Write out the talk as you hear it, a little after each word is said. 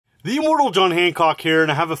The immortal John Hancock here,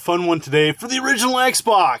 and I have a fun one today for the original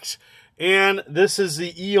Xbox. And this is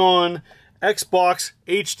the EON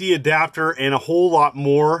XBHD adapter and a whole lot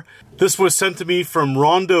more. This was sent to me from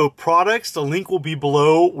Rondo Products. The link will be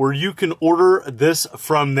below where you can order this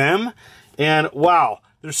from them. And wow,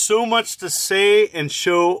 there's so much to say and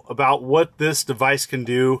show about what this device can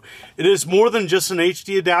do. It is more than just an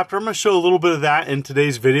HD adapter. I'm going to show a little bit of that in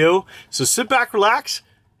today's video. So sit back, relax,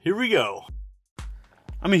 here we go.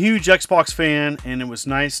 I'm a huge Xbox fan, and it was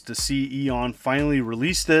nice to see EON finally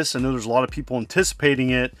release this. I know there's a lot of people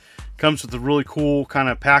anticipating it. Comes with a really cool kind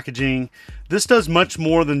of packaging. This does much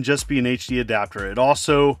more than just be an HD adapter. It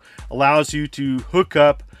also allows you to hook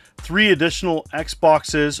up 3 additional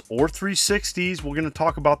Xboxes or 360s. We're going to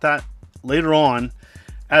talk about that later on,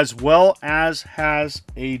 as well as has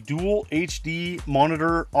a dual HD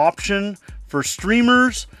monitor option for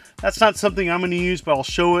streamers. That's not something I'm going to use, but I'll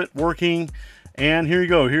show it working. And here you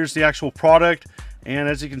go. Here's the actual product. And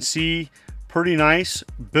as you can see, pretty nice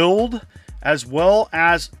build, as well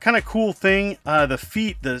as kind of cool thing, the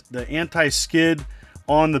feet, the anti-skid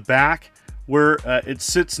on the back, where it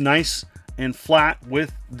sits nice and flat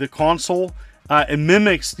with the console. It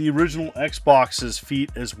mimics the original Xbox's feet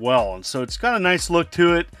as well. And so it's got a nice look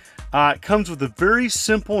to it. It comes with a very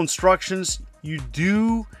simple instructions. You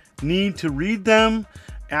do need to read them,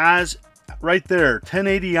 as right there,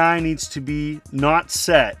 1080i needs to be not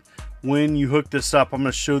set when you hook this up. I'm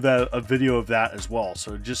going to show that a video of that as well.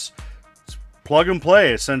 So just plug and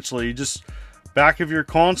play, essentially. You just back of your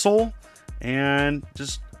console and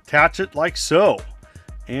just attach it like so,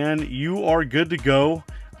 and you are good to go.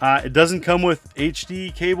 It doesn't come with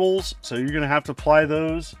HD cables, so you're going to have to apply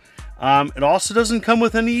those. It also doesn't come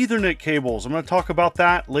with any Ethernet cables. I'm going to talk about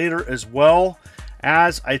that later as well,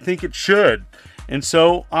 as I think it should. And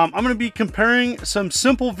so I'm going to be comparing some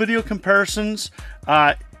simple video comparisons.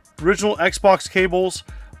 Original Xbox cables,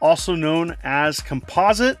 also known as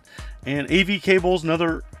Composite, and AV cables,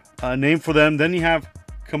 another name for them. Then you have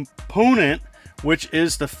Component, which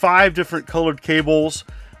is the 5 different colored cables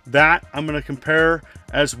that I'm going to compare,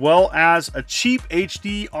 as well as a cheap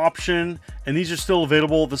HD option, and these are still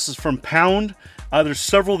available. This is from Pound. There's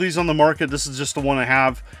several of these on the market. This is just the one I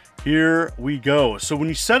have. Here we go. So when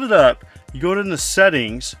you set it up, you go into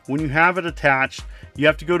settings. When you have it attached, you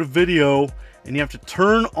have to go to video, and you have to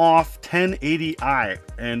turn off 1080i.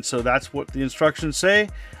 And so that's what the instructions say.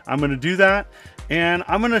 I'm going to do that, and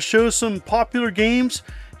I'm going to show some popular games.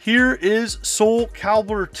 Here is Soul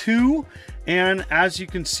Calibur 2, and as you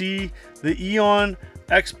can see, the EON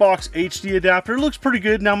XBHD adapter looks pretty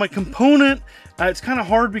good. Now my component, it's kind of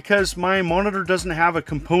hard because my monitor doesn't have a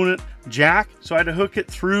component jack, so I had to hook it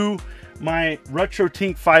through my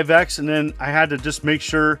RetroTink 5X, and then I had to just make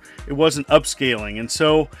sure it wasn't upscaling. And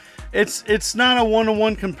so it's not a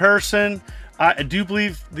one-to-one comparison. I do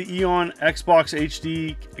believe the EON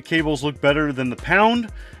XBHD cables look better than the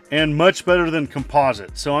Pound, and much better than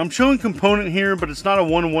Composite. So I'm showing component here, but it's not a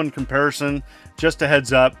one-to-one comparison, just a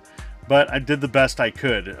heads up. But I did the best I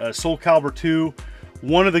could. Soul Calibur 2,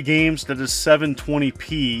 one of the games that is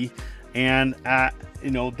 720p, and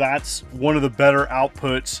you know, that's one of the better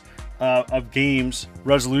outputs of games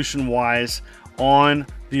resolution-wise on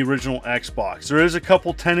the original Xbox. There is a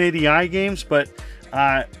couple 1080i games, but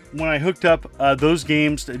when I hooked up those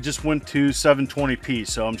games, it just went to 720p.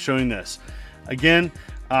 So I'm showing this again.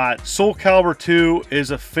 Soul Calibur 2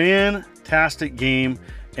 is a fantastic game,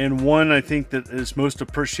 and one I think that is most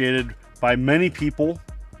appreciated by many people.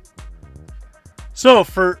 So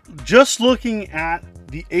for just looking at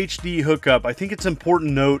the HD hookup, I think it's important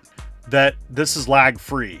to note that this is lag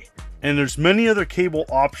free, and there's many other cable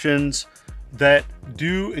options that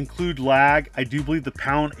do include lag. I do believe the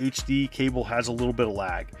Pound HD cable has a little bit of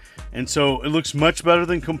lag, and so it looks much better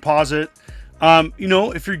than Composite. You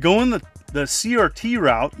know, if you're going the CRT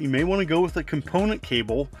route, you may want to go with a component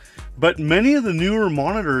cable, but many of the newer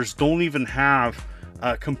monitors don't even have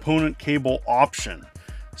a component cable option.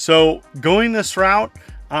 So going this route,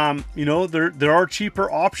 you know, there are cheaper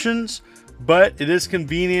options, but it is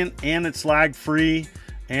convenient and it's lag free.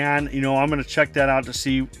 And you know, I'm going to check that out to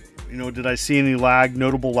see, you know, did I see any lag,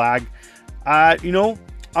 notable lag? You know,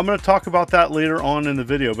 I'm going to talk about that later on in the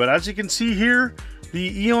video. But as you can see here,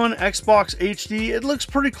 the EON XBHD, it looks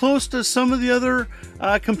pretty close to some of the other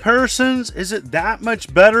comparisons. Is it that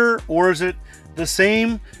much better, or is it the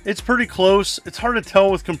same? It's pretty close. It's hard to tell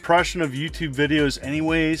with compression of YouTube videos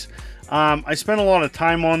anyways. I spent a lot of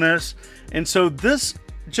time on this, and so this,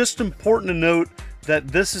 just important to note that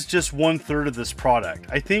this is just 1/3 of this product.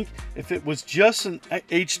 I think if it was just an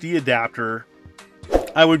HD adapter,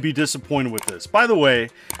 I would be disappointed with this. By the way,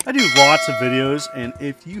 I do lots of videos, and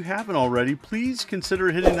if you haven't already, please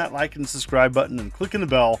consider hitting that like and subscribe button and clicking the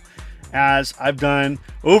bell, as I've done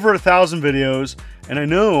over 1,000 videos, and I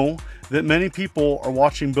know that many people are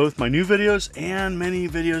watching both my new videos and many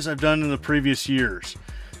videos I've done in the previous years.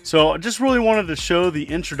 So I just really wanted to show the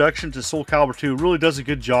introduction to Soul Calibur 2. It really does a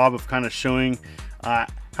good job of kind of showing how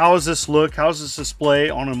does this look, how does this display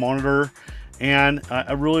on a monitor, and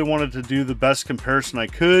I really wanted to do the best comparison I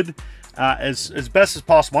could as best as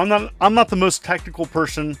possible. I'm not the most technical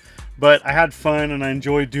person, but I had fun and I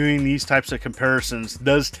enjoy doing these types of comparisons. It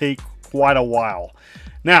does take quite a while.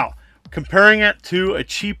 Now, comparing it to a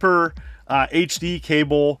cheaper HD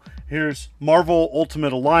cable, here's Marvel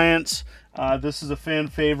Ultimate Alliance. This is a fan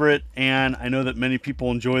favorite, and I know that many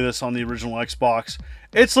people enjoy this on the original Xbox.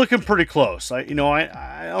 It's looking pretty close. I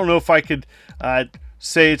don't know if I could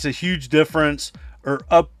say it's a huge difference or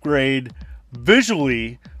upgrade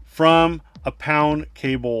visually from a pound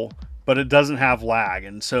cable, but it doesn't have lag.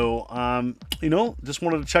 And so, just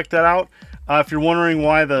wanted to check that out. If you're wondering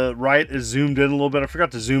why the right is zoomed in a little bit, I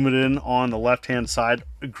forgot to zoom it in on the left-hand side.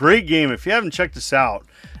 A great game. If you haven't checked this out,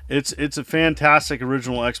 it's a fantastic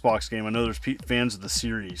original Xbox game. I know there's fans of the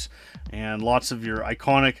series, and lots of your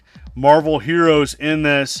iconic Marvel heroes in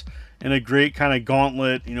this, in a great kind of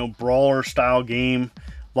gauntlet, brawler style game.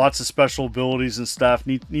 Lots of special abilities and stuff.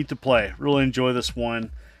 Neat to play. Really enjoy this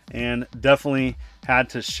one, and definitely had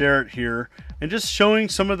to share it here, and just showing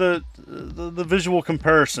some of the visual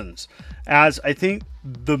comparisons, as I think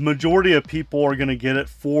the majority of people are going to get it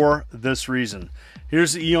for this reason.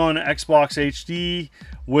 Here's the EON Xbox HD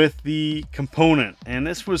with the component, and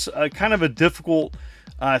this was kind of a difficult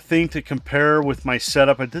thing to compare with my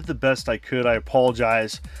setup. I did the best I could. I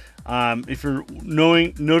apologize. If you're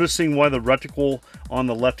noticing why the reticle on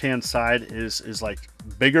the left hand side is like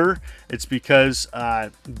bigger, it's because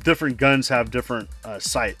different guns have different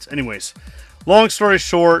sights. Anyways, long story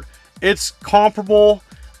short, it's comparable.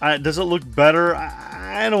 Does it look better?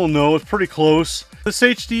 I don't know. It's pretty close. This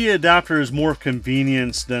HD adapter is more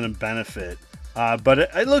convenience than a benefit, but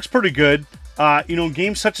it looks pretty good.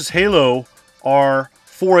 Games such as Halo are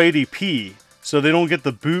 480p, so they don't get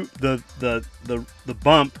the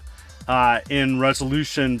bump in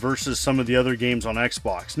resolution versus some of the other games on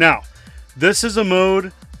Xbox. Now, this is a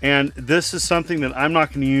mode, and this is something that I'm not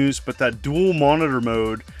going to use, but that dual monitor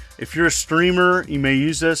mode, if you're a streamer, you may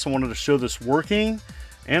use this. I wanted to show this working,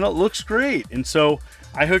 and it looks great. And so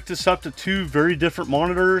I hooked this up to two very different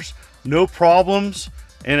monitors, no problems,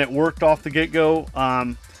 and it worked off the get-go.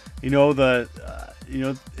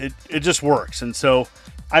 It just works. And so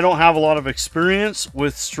I don't have a lot of experience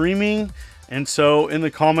with streaming, and so in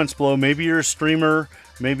the comments below, maybe you're a streamer,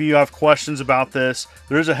 maybe you have questions about this.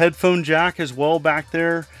 There's a headphone jack as well back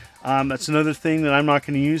there. That's another thing that I'm not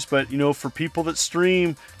going to use, but for people that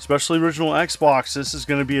stream, especially original Xbox, this is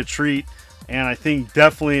going to be a treat, and I think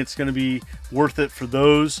definitely it's going to be worth it for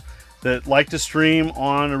those that like to stream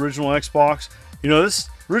on original Xbox. This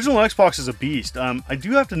original Xbox is a beast. I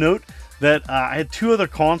do have to note that I had two other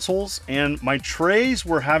consoles, and my trays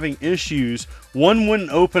were having issues. One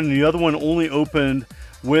wouldn't open, and the other one only opened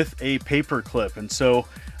with a paper clip. And so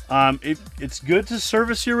it's good to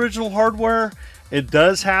service your original hardware. It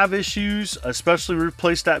does have issues, especially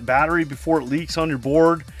replace that battery before it leaks on your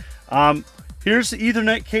board. Here's the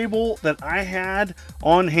Ethernet cable that I had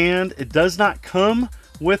on hand. It does not come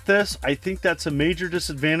with this. I think that's a major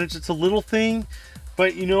disadvantage. It's a little thing,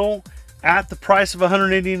 but at the price of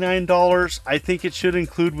 $189, I think it should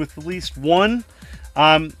include with at least one,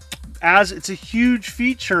 as it's a huge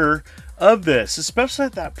feature of this, especially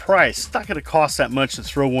at that price. It's not going to cost that much to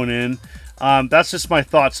throw one in. That's just my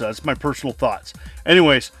thoughts. That's my personal thoughts.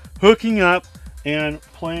 Anyways, hooking up and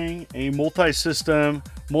playing a multi-system,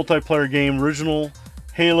 multiplayer game, original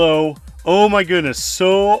Halo. Oh my goodness,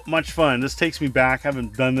 so much fun. This takes me back. I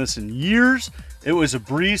haven't done this in years. It was a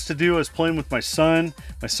breeze to do. I was playing with my son.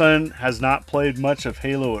 My son has not played much of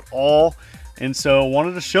Halo at all, and so I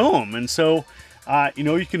wanted to show him. And so,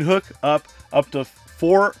 you can hook up to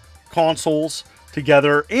 4 consoles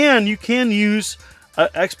together, and you can use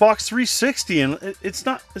Xbox 360. And it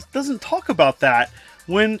doesn't talk about that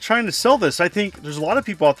when trying to sell this. I think there's a lot of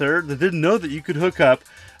people out there that didn't know that you could hook up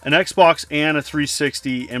an Xbox and a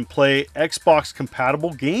 360 and play Xbox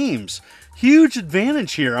compatible games. Huge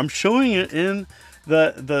advantage here. I'm showing it in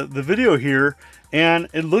the video here, and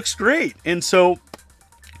it looks great. And so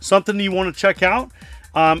something you want to check out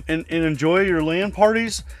and enjoy your LAN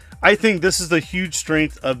parties. I think this is the huge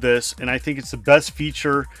strength of this, and I think it's the best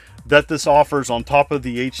feature that this offers on top of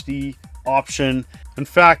the HD option. In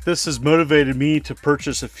fact, this has motivated me to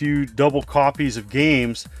purchase a few double copies of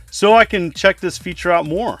games so I can check this feature out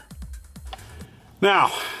more.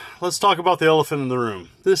 Now, let's talk about the elephant in the room.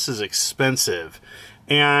 This is expensive.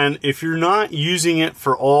 And if you're not using it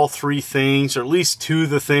for all three things, or at least two of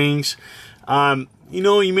the things, you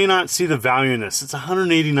know, you may not see the value in this. It's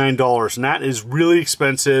 $189, and that is really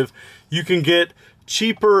expensive. You can get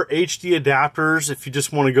cheaper HD adapters if you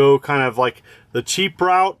just want to go kind of like the cheap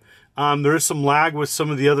route. There is some lag with some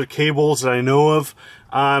of the other cables that I know of,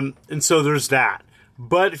 and so there's that.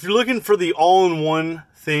 But if you're looking for the all-in-one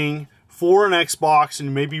thing for an Xbox,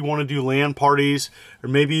 and maybe you want to do LAN parties, or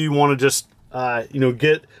maybe you want to just you know,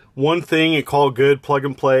 get one thing and call it good, plug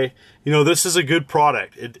and play, you know, this is a good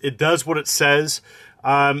product. It does what it says.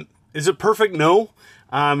 Is it perfect? No.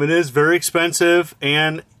 It is very expensive,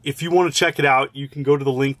 and if you want to check it out, you can go to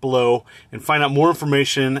the link below and find out more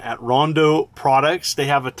information at Rondo Products. They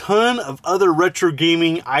have a ton of other retro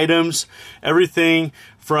gaming items, everything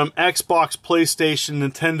from Xbox, PlayStation,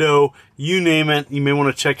 Nintendo, you name it. You may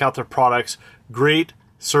want to check out their products. Great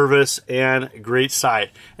service and great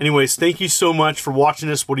site. Anyways, thank you so much for watching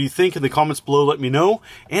this. What do you think in the comments below? Let me know.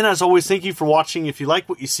 And as always, thank you for watching. If you like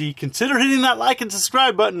what you see, consider hitting that like and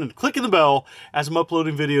subscribe button and clicking the bell as I'm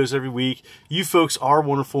uploading videos every week. You folks are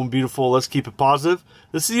wonderful and beautiful. Let's keep it positive.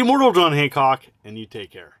 This is the Immortal John Hancock, and you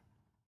take care.